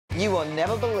You will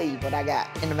never believe what I got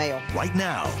in the mail. Right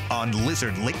now on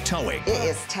Lizard Lick Towing. It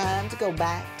is time to go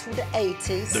back to the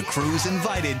 80s. The crew's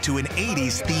invited to an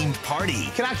 80s themed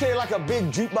party. Can I carry like a big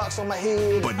jukebox on my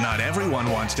head? But not everyone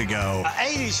wants to go. An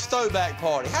 80s throwback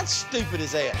party. How stupid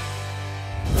is that?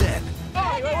 Then,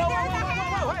 Hey,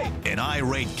 wait. an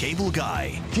irate cable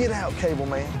guy Get out, cable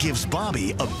man. gives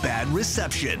Bobby a bad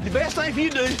reception. The best thing for you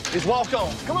to do is walk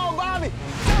on. Come on, Bobby.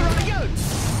 Go, Ronnie, go.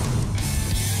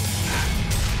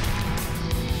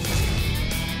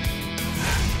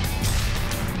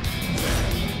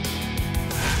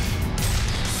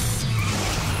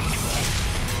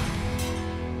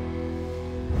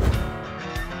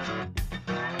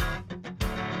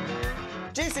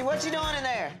 Juicy, what you doing in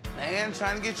there? Man,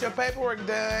 trying to get your paperwork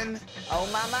done. Oh,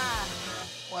 my.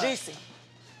 What? Juicy,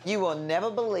 you will never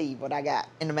believe what I got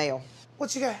in the mail.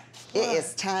 What you got? It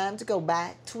is time to go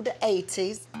back to the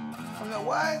 80s. From the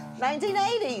what?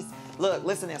 1980s. Look,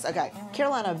 listen to this. Okay,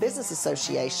 Carolina Business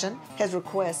Association has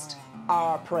requested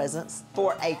our presence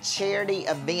for a charity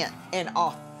event in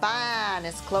our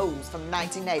finest clothes from the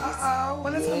 1980s. Uh-oh,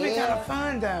 well, it's gonna be kind of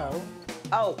fun, though.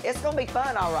 Oh, it's gonna be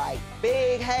fun, all right.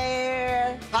 Big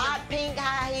hair, hot pink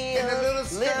high heels, And the little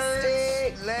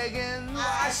lipstick. skirts, leggings.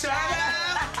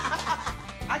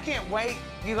 I can't wait.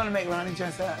 You're gonna make Ronnie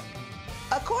dress up.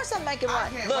 Of course I'm making I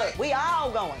one. can't Look, wait. we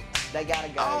all going. They gotta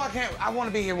go. Oh, I can't. I want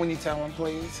to be here when you tell them,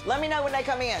 please. Let me know when they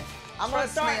come in. I'm gonna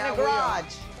Trust start me, in I the will.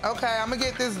 garage. Okay, I'm gonna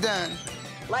get this done.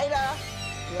 Later.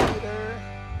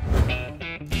 Later.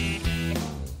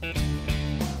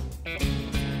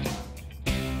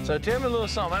 So tell me a little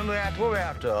something. What we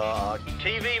after?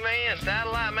 TV man,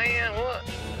 satellite man, what?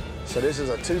 So this is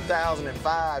a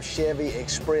 2005 Chevy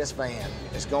Express van.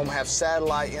 It's gonna have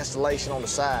satellite installation on the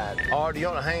side. Or do you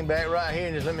want to hang back right here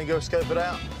and just let me go scope it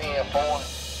out? Yeah, boy.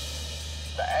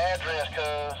 The address,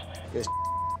 cuz. It's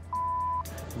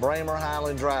Bramer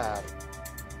Highland Drive.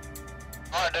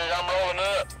 All right, dude, I'm rolling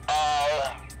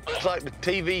up. Looks like the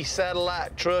TV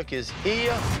satellite truck is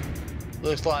here.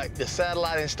 Looks like the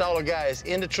satellite installer guy is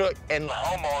in the truck, and the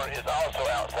homeowner is also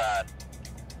outside.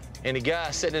 And the guy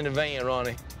sitting in the van,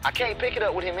 Ronnie. I can't pick it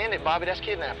up with him in it, Bobby. That's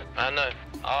kidnapping. I know.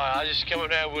 All right, I'll just come up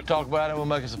there. We'll talk about it. We'll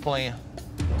make us a plan.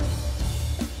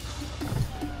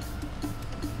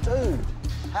 Dude,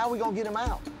 how are we gonna get him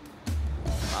out?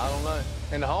 I don't know.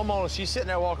 And the homeowner, she's sitting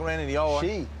there walking around in the yard.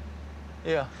 She.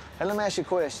 Yeah. Hey, let me ask you a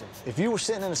question. If you were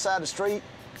sitting in the side of the street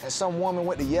and some woman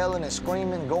went to yelling and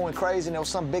screaming and going crazy and there was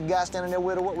some big guy standing there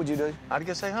with her, what would you do? I'd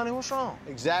go say, honey, what's wrong?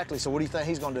 Exactly. So what do you think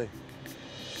he's gonna do?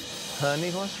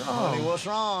 Honey, what's wrong? Honey, what's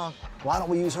wrong? Why don't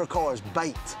we use her car as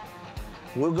bait?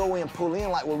 We'll go in, pull in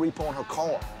like we're repoing her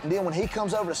car. And then when he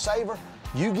comes over to save her,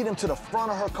 you get him to the front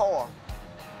of her car.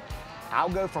 I'll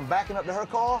go from backing up to her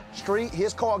car, street,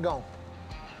 his car gone.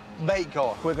 Bait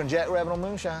car. Quicker than Jackrabbit on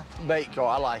moonshine. Bait car,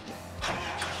 I like it.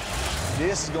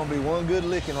 This is gonna be one good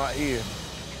licking right here.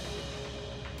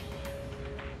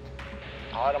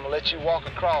 All right, I'm gonna let you walk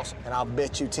across, and I'll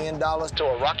bet you $10 to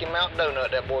a Rocky Mountain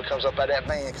donut that boy comes up out of that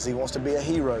van because he wants to be a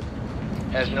hero.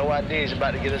 Has no idea he's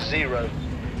about to get a zero.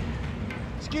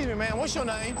 Excuse me, ma'am, what's your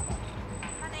name?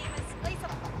 My name is Lisa.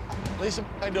 Lisa,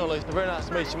 how you doing, Lisa? Very nice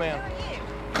to meet you, ma'am. Who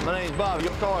are you? My name's Bob.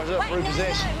 Your car is up for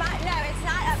repossession. No, it's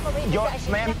not up for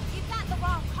repossession. ma'am. You've got the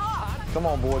wrong car. Come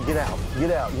on, boy, get out.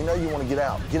 Get out. You know you want to get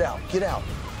out. Get out. Get out.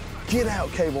 Get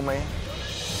out, cable man.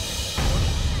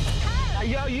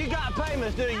 Yo, you got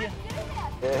payments, do you?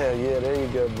 Yeah, there you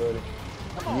go, buddy.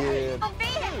 Yeah. A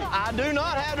vehicle. I do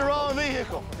not have the wrong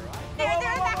vehicle. There's a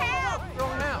house.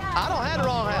 I don't have the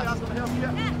wrong house.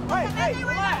 Hey,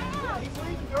 relax.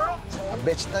 I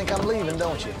bet you think I'm leaving,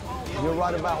 don't you? You're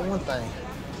right about one thing.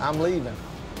 I'm leaving,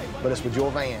 but it's with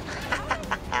your van.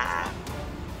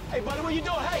 Hey, buddy, what you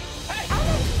doing? Hey,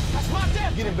 that's my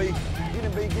desk. Get him, B. Get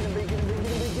him, B. Get him, B. Get him, B. Get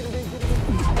him, B. Get him, B. Get him,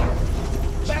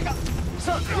 B. Back up.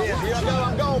 Son. Yeah, here I go.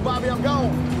 I'm gone, Bobby. I'm gone.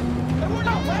 Hey, where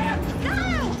no, man?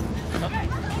 No.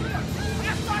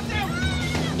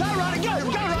 Go, Ronnie, go.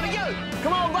 Go, Ronnie, go.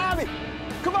 Come on, Bobby.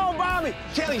 Come on, Bobby.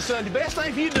 Tell you, son, the best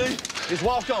thing for you to do is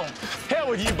walk on. Hell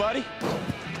with you, buddy.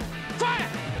 Fire!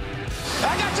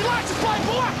 I got your license plate,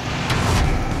 boy!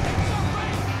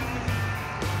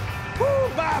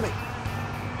 Woo, Bobby.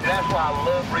 That's why I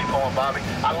love repoing, Bobby.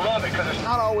 I love it because It's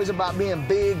not always about being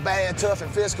big, bad, tough,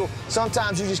 and physical.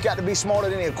 Sometimes you just got to be smarter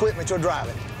than the equipment you're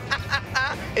driving.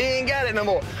 he ain't got it no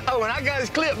more. Oh, and I got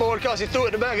his clipboard because he threw it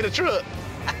in the back of the truck.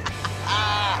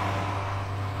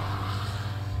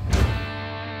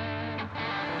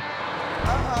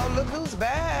 Uh-oh, look who's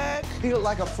back. He looked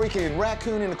like a freaking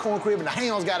raccoon in the corn crib and the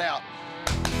hounds got out.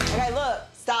 Okay, look,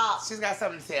 stop. She's got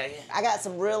something to tell you. I got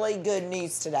some really good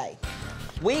news today.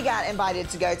 We got invited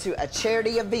to go to a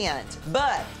charity event,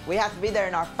 but we have to be there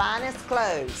in our finest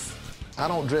clothes. I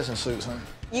don't dress in suits, honey.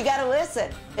 You gotta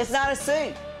listen. It's not a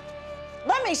suit.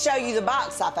 Let me show you the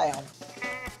box I found.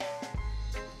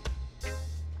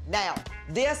 Now,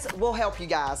 this will help you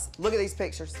guys. Look at these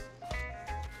pictures.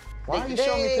 Why are you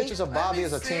showing me pictures of Bobby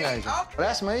as a teenager?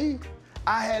 That's me.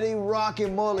 I had a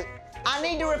rocking mullet. I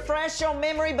need to refresh your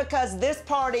memory because this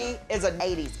party is an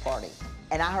 80s party.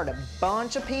 And I heard a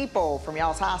bunch of people from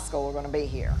y'all's high school are gonna be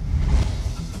here.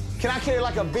 Can I carry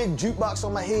like a big jukebox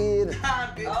on my head?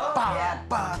 Yeah.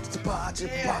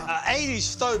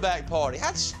 80s throwback party.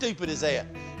 How stupid is that?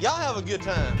 Y'all have a good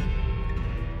time.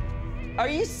 Are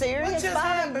you serious, What just Bobby?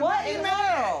 happened? What Why in you the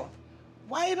mad? world?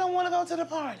 Why you don't want to go to the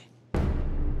party?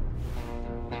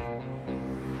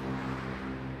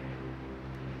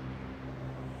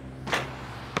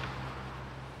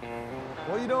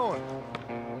 What are you doing?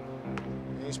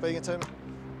 You ain't speaking to me?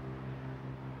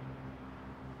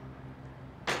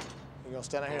 You gonna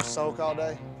stand out here and sulk all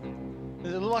day?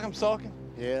 Does it look like I'm sulking?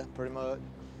 Yeah, pretty much.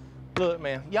 Look,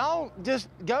 man, y'all just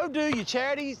go do your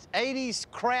charities, 80s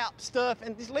crap stuff,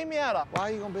 and just leave me out of it. Why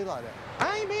are you gonna be like that?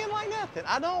 I ain't being like nothing.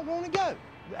 I don't want to go.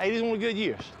 The 80s want good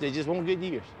years. They just want good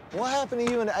years. What happened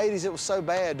to you in the 80s that was so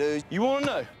bad, dude? You want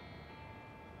to know?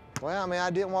 Well, I mean, I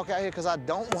didn't walk out here because I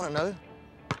don't want to know.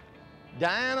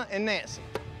 Diana and Nancy.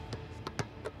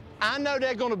 I know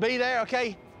they're going to be there,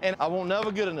 okay? And I won't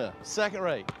never good enough. Second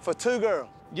rate. For two girls.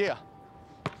 Yeah.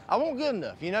 I won't good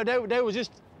enough. You know, they were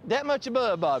just that much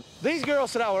above, Bob. These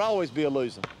girls said I would always be a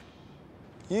loser.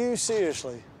 You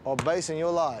seriously are basing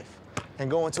your life and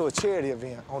going to a charity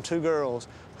event on two girls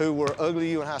who were ugly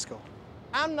to you in high school.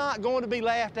 I'm not going to be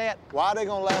laughed at. Why are they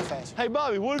gonna laugh at you? Hey,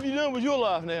 Bobby, what have you done with your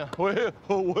life now? Well,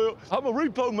 I'm a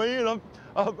repo man.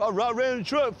 I ride around in the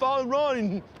truck, following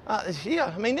Ronnie.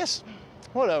 Yeah, I mean, that's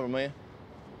whatever, man.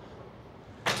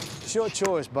 It's your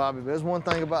choice, Bobby, but there's one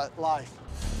thing about life.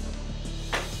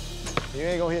 You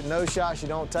ain't gonna hit no shots you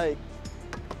don't take.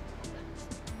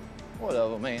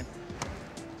 Whatever, man.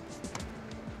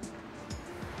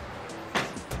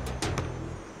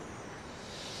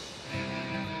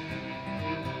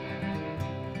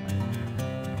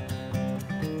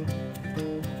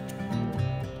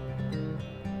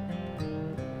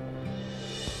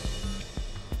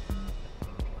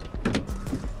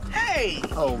 Hey,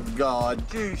 Oh, God.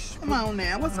 Juice, come on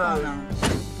now. What's going on?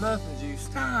 Nothing, Juice.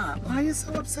 Stop. Why are you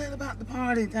so upset about the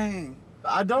party thing?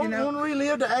 I don't You know- want to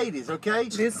relive the 80s, okay?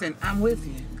 Listen, I'm with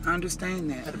you. I understand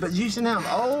that. But you see now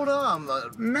I'm older, I'm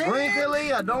Man.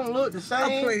 wrinkly, I don't look the Oh,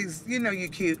 same. please. You know you're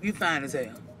cute. You fine as hell.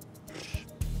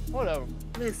 Whatever.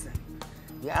 Listen.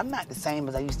 Yeah, I'm not the same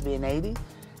as I used to be in the 80s.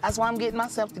 That's why I'm getting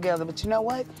myself together. But you know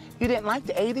what? You didn't like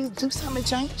the 80s. Do something to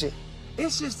change it.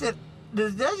 It's just that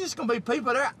there's just gonna be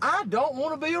people there I don't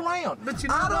want to be around. But you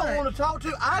know I don't what? want to talk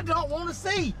to. I don't want to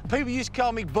see. People used to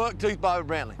call me Bucktooth Bobby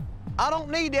Brantley. I don't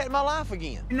need that in my life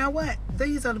again. You know what?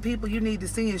 These are the people you need to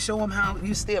see and show them how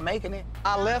you still making it.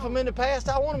 I left them in the past.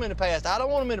 I want them in the past. I don't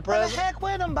want them in the What the present. heck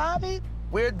with them, Bobby?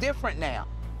 We're different now.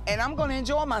 And I'm gonna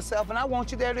enjoy myself, and I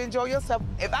want you there to enjoy yourself.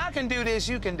 If I can do this,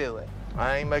 you can do it.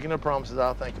 I ain't making no promises.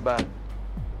 I'll think about it.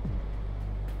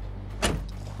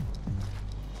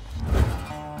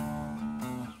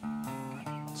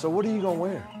 So what are you gonna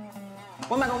wear?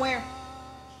 What am I gonna wear?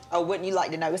 Oh, wouldn't you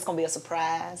like to know? It's gonna be a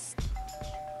surprise.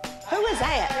 Who is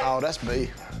that? Oh, that's me.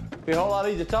 Be a whole lot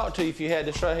easier to talk to you if you had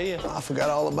this right here. I forgot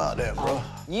all about that, bro.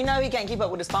 You know he can't keep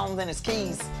up with his phones and his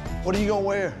keys. What are you gonna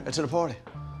wear to the party?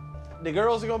 The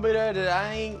girls are gonna be there that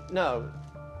I ain't. No.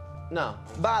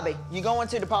 Bobby, you going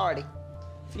to the party?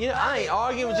 You know, I ain't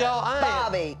arguing with y'all.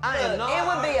 Bobby, I am look, not. it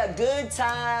would be a good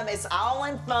time. It's all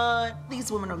in fun. These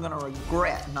women are gonna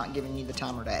regret not giving you the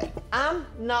time of day. I'm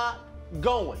not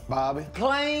going. Bobby.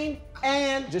 Plain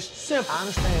and Just simple. I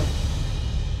understand.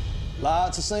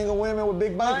 Lots of single women with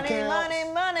big bank Money, accounts.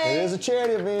 money, money. It is a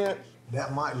charity event.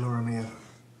 That might lure him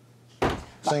in.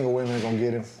 Single women are gonna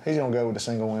get him. He's gonna go with the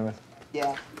single women.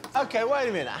 Yeah. Okay, wait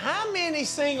a minute. How many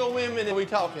single women are we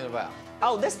talking about?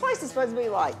 Oh, this place is supposed to be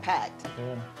like packed.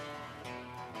 I'm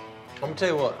gonna tell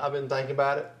you what, I've been thinking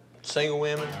about it. Single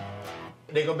women,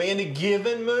 they're gonna be in the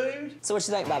giving mood. So what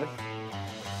you think, Bobby?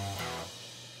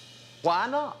 Why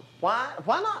not? Why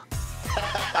not?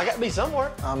 I got to be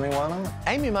somewhere. I mean, why not?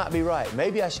 Amy might be right.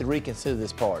 Maybe I should reconsider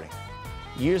this party.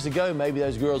 Years ago, maybe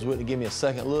those girls wouldn't have given me a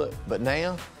second look, but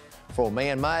now, for a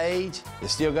man my age that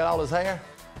still got all his hair,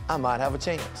 I might have a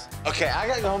chance. Okay, I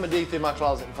got to go home and dig through my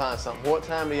closet and find something. What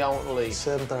time do y'all want to leave?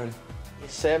 7:30.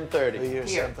 7:30. Be here at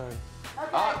Here. 7:30.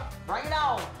 Okay, bring it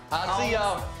on. I'll see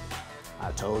y'all.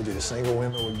 I told you the single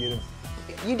women would get him.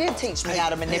 You did teach me how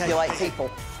to manipulate people.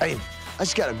 Hey, I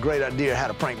just got a great idea how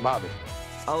to prank Bobby.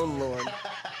 Oh, Lord.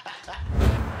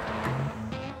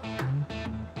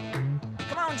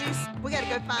 Come on, Juice. We gotta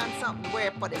go find something to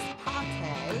wear for this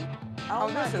party. Oh,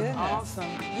 my this is goodness. awesome.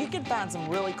 You can find some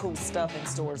really cool stuff in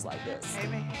stores like this.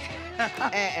 Amy.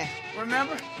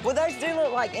 Remember? Well, those do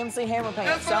look like MC Hammer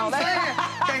pants, don't they?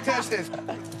 Can't touch this.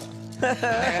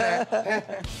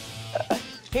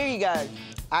 Here you go.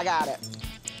 I got it.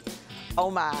 Oh,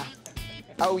 my.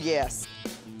 Oh, yes.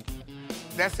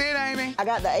 That's it, Amy. I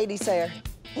got the 80s hair.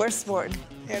 We're sporting.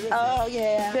 Oh,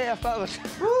 yeah. Yeah, fellas.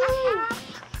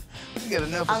 Get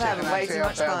enough of I'm having way too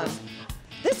much fun.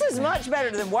 This is much better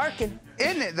than working.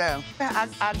 Isn't it, though?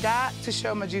 I got to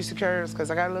show my juicy curves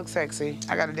because I got to look sexy.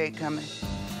 I got a date coming.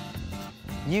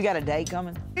 You got a date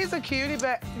coming? He's a cutie,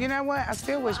 but you know what? I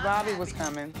still wish Bobby was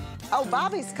coming. Oh,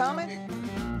 Bobby's coming?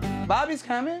 Bobby's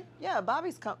coming? Yeah,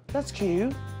 Bobby's coming. That's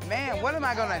cute. Man, what am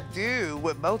I gonna do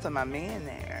with both of my men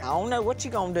there? I don't know what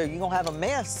you gonna do. You gonna have a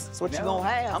mess. That's what you gonna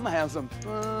have. I'm gonna have some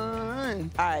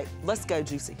fun. All right, let's go,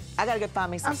 Juicy. I gotta go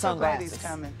find me some I'm so glad sunglasses. he's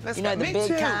coming. Let's you know, go. the Me big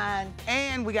too. kind.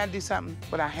 And we gotta do something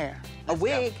with our hair. A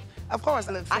wig. Of course,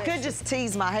 it looks I sexy. could just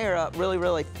tease my hair up really,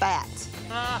 really fat.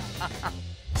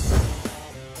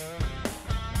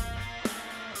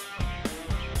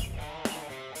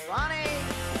 Ronnie!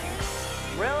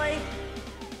 Really?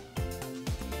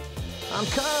 I'm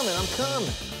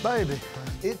coming. Baby,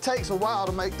 it takes a while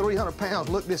to make 300 pounds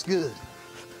look this good.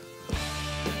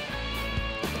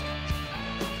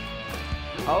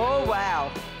 Oh,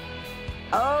 wow.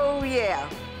 Oh, yeah.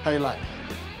 How you like it?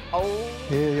 Oh,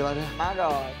 Yeah, you like that? my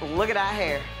God. Look at our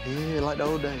hair. Yeah, like the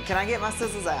old days. Can I get my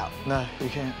scissors out? No, you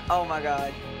can't. Oh, my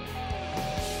God.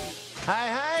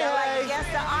 Hey, So, like, guest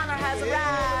of honor has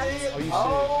arrived. Are you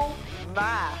Oh,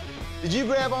 my. Did you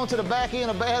grab onto the back end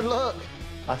of Bad Luck?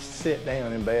 I sit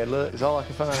down in bad luck. It's all I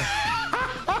can find.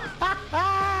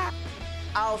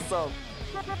 Awesome.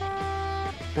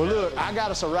 Well, look, I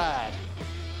got us a ride.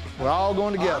 We're all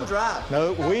going together. I'm driving.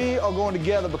 No, we are going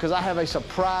together because I have a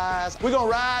surprise. We're going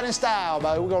to ride in style,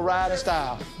 baby. We're going to ride in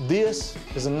style. This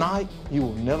is a night you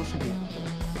will never forget.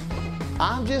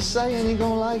 I'm just saying you're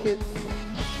going to like it.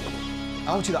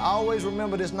 I want you to always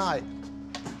remember this night.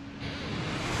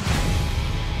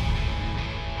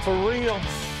 For real.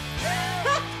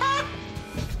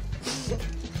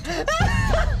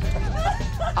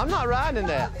 I'm not riding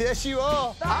that. Yes, you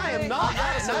are. I am not.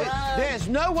 There's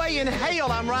no way in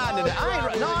hell I'm riding it. I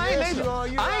ain't Yes, either. you are.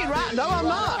 You're I ain't riding. riding. No, I'm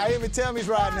not. Amy, tell me he's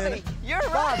riding in it. You're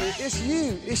right. Bobby, it's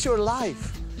you. It's your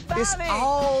life. It's Bobby.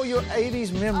 all your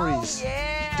 80s memories. Oh,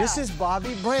 yeah. This is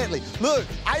Bobby Brantley. Look,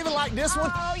 I even like this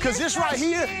one Oh, because you're this so right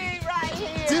here, cute right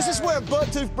here. this is where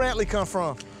Bucktooth Brantley come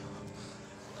from.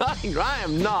 I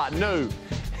am not. No.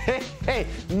 Hey,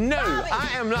 no. Bobby. I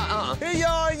am not. Here you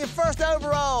are in your first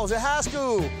overalls at high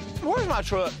school. Where's my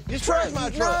truck? Where's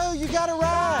my truck? No, you gotta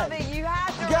ride. Bobby, you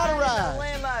have to You gotta ride in the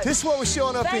ride. limo. This is what we're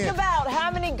showing up Think in. about how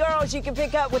many girls you can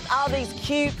pick up with all these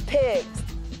cute pics.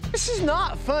 This is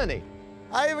not funny.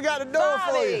 I even got the door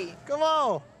for you. Bobby. Come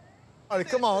on. All right,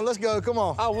 come on, let's go, come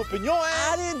on. I'm whooping your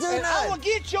ass. I didn't do and I nothing. will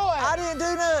get your ass. I didn't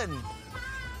do nothing.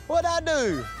 What'd I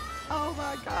do? Oh,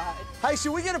 my God. Hey,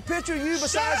 should we get a picture of you Shut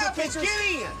besides your up and pictures?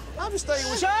 get in. I'm just thinking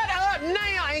we should. Shut up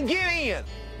now and get in.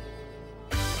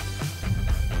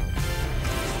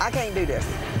 I can't do this.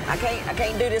 I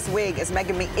can't do this wig. It's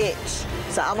making me itch.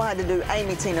 So I'm gonna have to do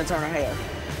Amy Tina Turner hair.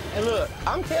 And look,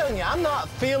 I'm telling you, I'm not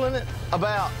feeling it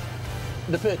about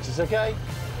the pictures, okay?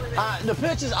 The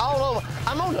pictures all over.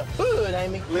 I'm on the hood,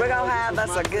 Amy. We're gonna have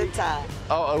us a good time.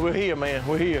 Oh, we're here, man.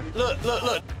 We're here. Look.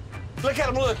 Look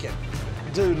at them looking.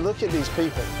 Dude, look at these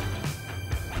people.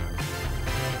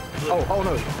 Oh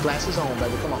no, glasses on,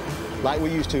 baby, come on. Like we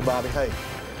used to, Bobby, hey.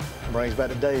 Brings back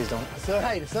the days, don't it? So,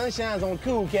 hey, the sun shines on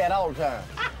Cool Cat all the time.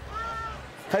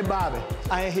 Hey, Bobby,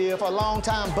 I ain't here for a long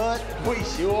time, but We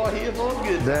sure are here for a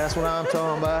good. that's what I'm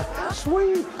talking about.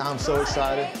 Sweet. I'm so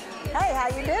excited. Hey, how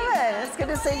you doing? It's good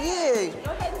to see you.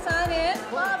 Go ahead and sign in.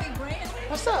 Bobby Brantley.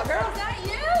 What's up, girl? Is that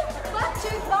you?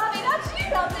 Bucktooth Bobby, that's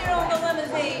you out there on the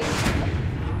limousine.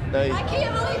 Hey, I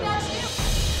can't believe that's you.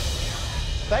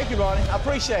 thank you, Barney. I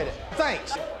appreciate it.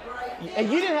 Thanks.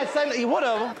 And you didn't have to say nothing,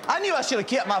 whatever. I knew I should have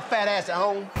kept my fat ass at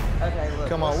home. Okay, look.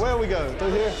 Come on, where we go?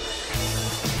 Through here?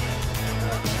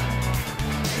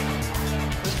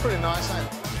 It's pretty nice, ain't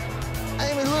it?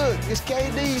 Amy, look, it's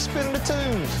KD spinning the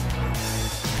tunes.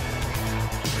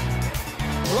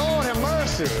 Lord have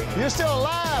mercy, you're still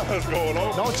alive. What's going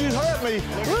on? Don't you hurt me.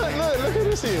 Look who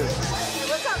this is.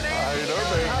 What's up, man? How you doing,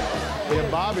 baby?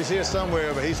 Yeah, Bobby's here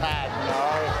somewhere, but he's hiding.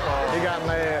 He got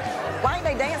mad. Why ain't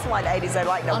they dancing like the 80s? They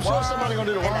like the I'm sure worm somebody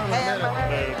gonna do the and worm in a hammer.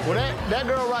 minute. Well, that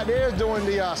girl right there is doing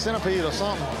the centipede or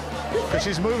something. because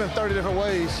she's moving 30 different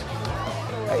ways.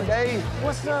 Hey, Dave.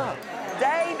 What's up?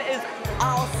 Dave is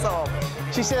awesome.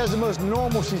 She says the most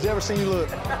normal she's ever seen you look.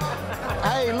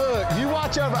 Hey, look, you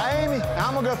watch over Amy, and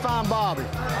I'm gonna go find Bobby. All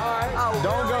right. Oh,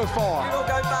 Don't really? go far. You gonna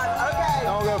go find? Okay.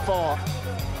 Don't go far.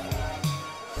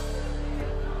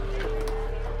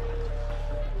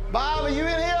 Bobby, you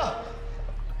in here?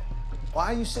 Why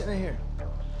are you sitting in here?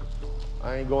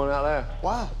 I ain't going out there.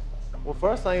 Why? Well,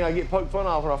 first thing, I get poked fun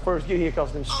of when I first get here because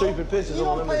of them stupid pictures You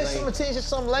on don't the pay limousine. some attention to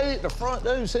some lady at the front,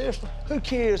 dude, seriously. Who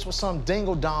cares what some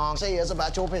dingle-dong says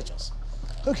about your pictures?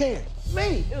 Who cares?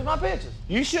 Me, it was my pictures.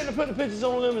 You shouldn't have put the pictures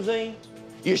on the limousine.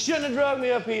 You shouldn't have drugged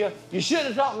me up here. You shouldn't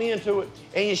have talked me into it.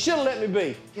 And you should have let me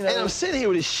be. You know? And I'm sitting here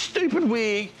with this stupid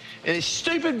wig and this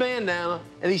stupid bandana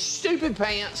and these stupid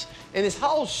pants and this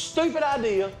whole stupid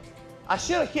idea. I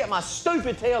should have kept my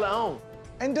stupid tail at home.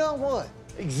 And done what?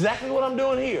 Exactly what I'm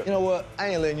doing here. You know what? I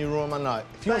ain't letting you ruin my night.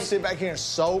 If you want to sit back here and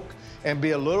sulk and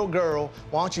be a little girl,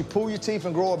 why don't you pull your teeth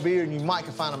and grow a beard and you might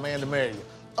can find a man to marry you.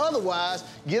 Otherwise,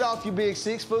 get off your big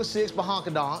 6'6"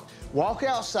 bahonkadonk, walk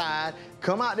outside,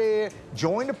 come out there,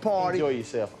 join the party. Enjoy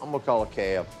yourself. I'm gonna call a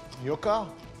cab. Your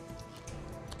call.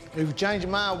 If you change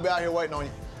your mind, we'll be out here waiting on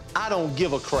you. I don't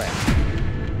give a crap.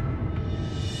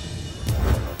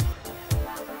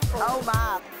 Oh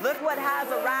my! Look what has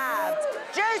arrived.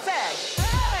 Juicy.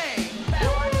 Hey!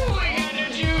 Ooh, we got the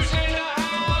juice in the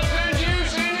house. The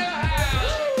juice in the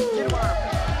house. Get to work.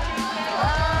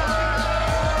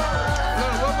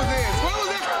 Look, what was this? What was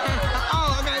this?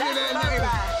 Oh, I gotta do that later.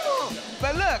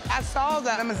 But look, I saw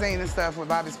the limousine and stuff with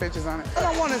Bobby's pictures on it. I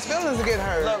don't want his feelings to get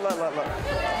hurt. Look.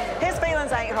 His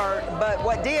feelings ain't hurt, but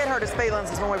what did hurt his feelings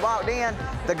is when we walked in,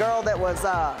 the girl that was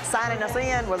signing us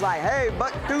in was like, hey,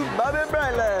 buck tooth Bobby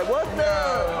Bradley, what's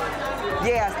up?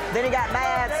 Yes, then he got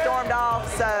mad, stormed off,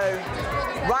 so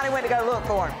Ronnie went to go look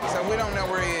for him. So we don't know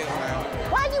where he is now.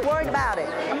 Why are you worried about it?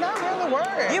 I'm not really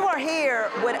worried. You are here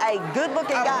with a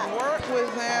good-looking guy. I work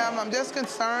with him. I'm just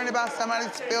concerned about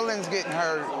somebody's feelings getting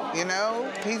hurt, you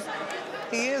know?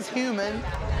 He is human.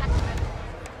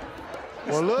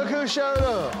 Well, look who showed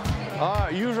up. All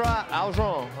right, you was right. I was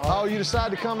wrong. Oh, you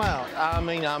decided to come out. I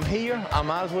mean, I'm here. I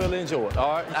might as well enjoy it,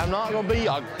 all right? I'm not gonna be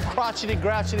a crotchety,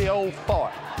 grouchety old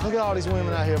fart. Look at all these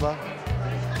women out here, Bob.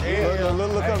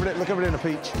 Look over there. Look over there in the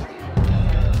peach.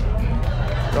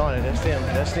 Ronnie, that's them.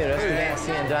 That's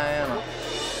Nancy and Diana.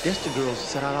 That's the girls that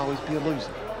said I'd always be a loser.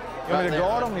 You want me to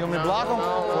guard them? You want me to block them?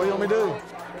 What do you want me to do?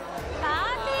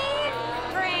 Bobby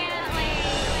Brantley.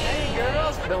 Hey,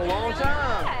 girls. Been a long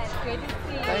time. Good to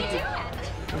see you. Thank you. How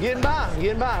I'm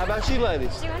getting by. How about you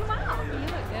ladies? you doing? Doing well. You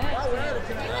look good.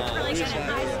 You look really good in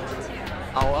high school, too.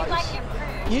 Oh, You'd like to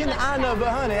improve. I know, but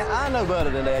honey, I know better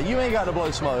than that. You ain't got to blow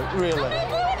smoke, really. I'm not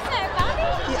doing so,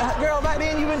 Bobby. Yeah, girl, back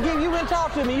then you wouldn't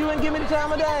talk to me. You wouldn't give me the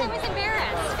time of I day. was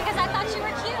embarrassed because I thought you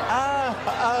were cute.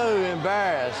 Oh,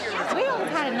 embarrassed. We all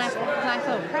had a nice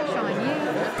little crush on you.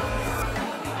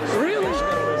 Really?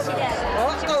 She did.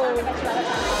 Uh-oh.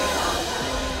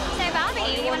 So,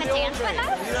 Bobby, you want to dance with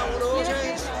us? You don't want to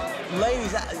change?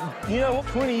 Ladies, you know,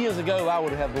 20 years ago, I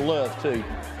would have loved to.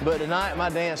 But tonight, my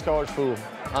dance card's full.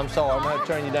 I'm sorry, I'm going to have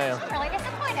to turn you down. I'm really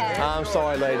disappointed. I'm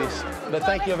sorry, ladies. But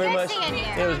thank you very much. It was good seeing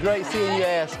you. It was great seeing you,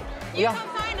 Ash. You come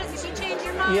find us if you change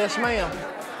your mind. Yes, ma'am.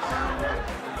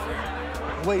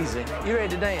 Weezy, you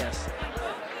ready to dance?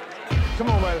 Come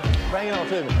on, baby. Bring it on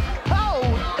to me.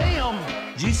 Oh,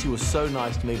 damn! Juicy was so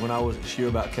nice to me when I wasn't sure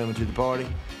about coming to the party.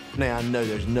 Now I know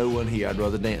there's no one here I'd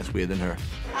rather dance with than her.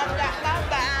 I got my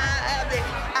Bobby.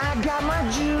 I got my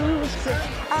juice.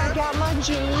 I got my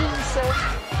juice.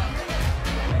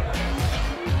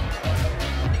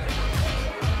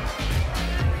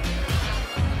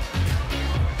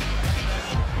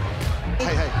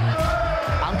 Hey,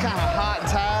 I'm kind of hot and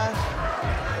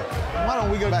tired. Why don't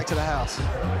we go back to the house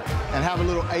and have a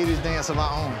little 80s dance of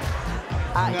our own?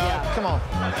 Yeah. Come on.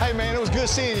 Hey, man, it was good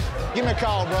seeing you. Give me a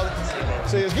call, brother.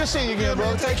 See, it's good seeing you again,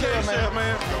 brother. Take care,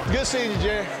 man. Good seeing you,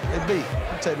 Jerry. Hey, B,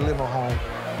 I'll take the limo home.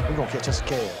 We're gonna catch us a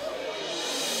cab.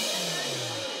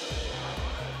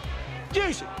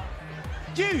 Juicy!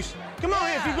 Juice! Come on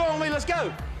here, if you go on me, let's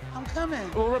go. I'm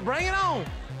coming. Well, bring it on.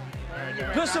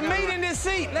 Put some meat in this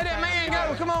seat. Let that man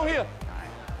go. Come on here.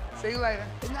 See you later.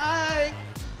 Good night.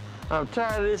 I'm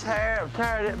tired of this hair. I'm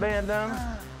tired of that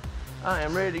bandana. I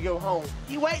am ready to go home.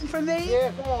 You waiting for me?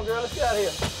 Yeah, come on, girl. Let's get out of here.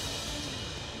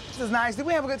 This is nice. Did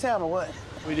we have a good time or what?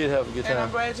 We did have a good And I'm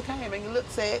time. glad you came and you look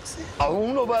sexy. I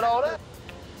don't know about all that.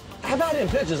 How about them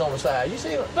pictures on the side? You see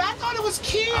them? But I thought it was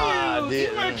cute. I You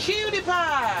didn't. were a cutie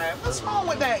pie. What's wrong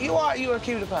with that? You are a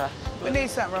cutie pie. We need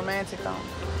something romantic on.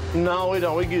 No, we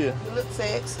don't. We good. You look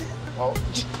sexy. Oh,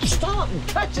 stop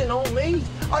touching on me.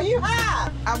 Are you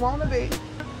high? I want to be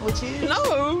with you.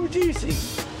 No, Juicy.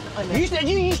 You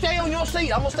stay on your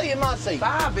seat. I'm gonna stay in my seat.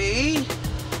 Bobby.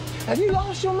 Have you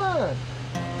lost your mind?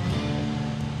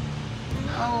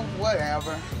 Oh,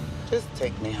 whatever. Just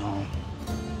take me home.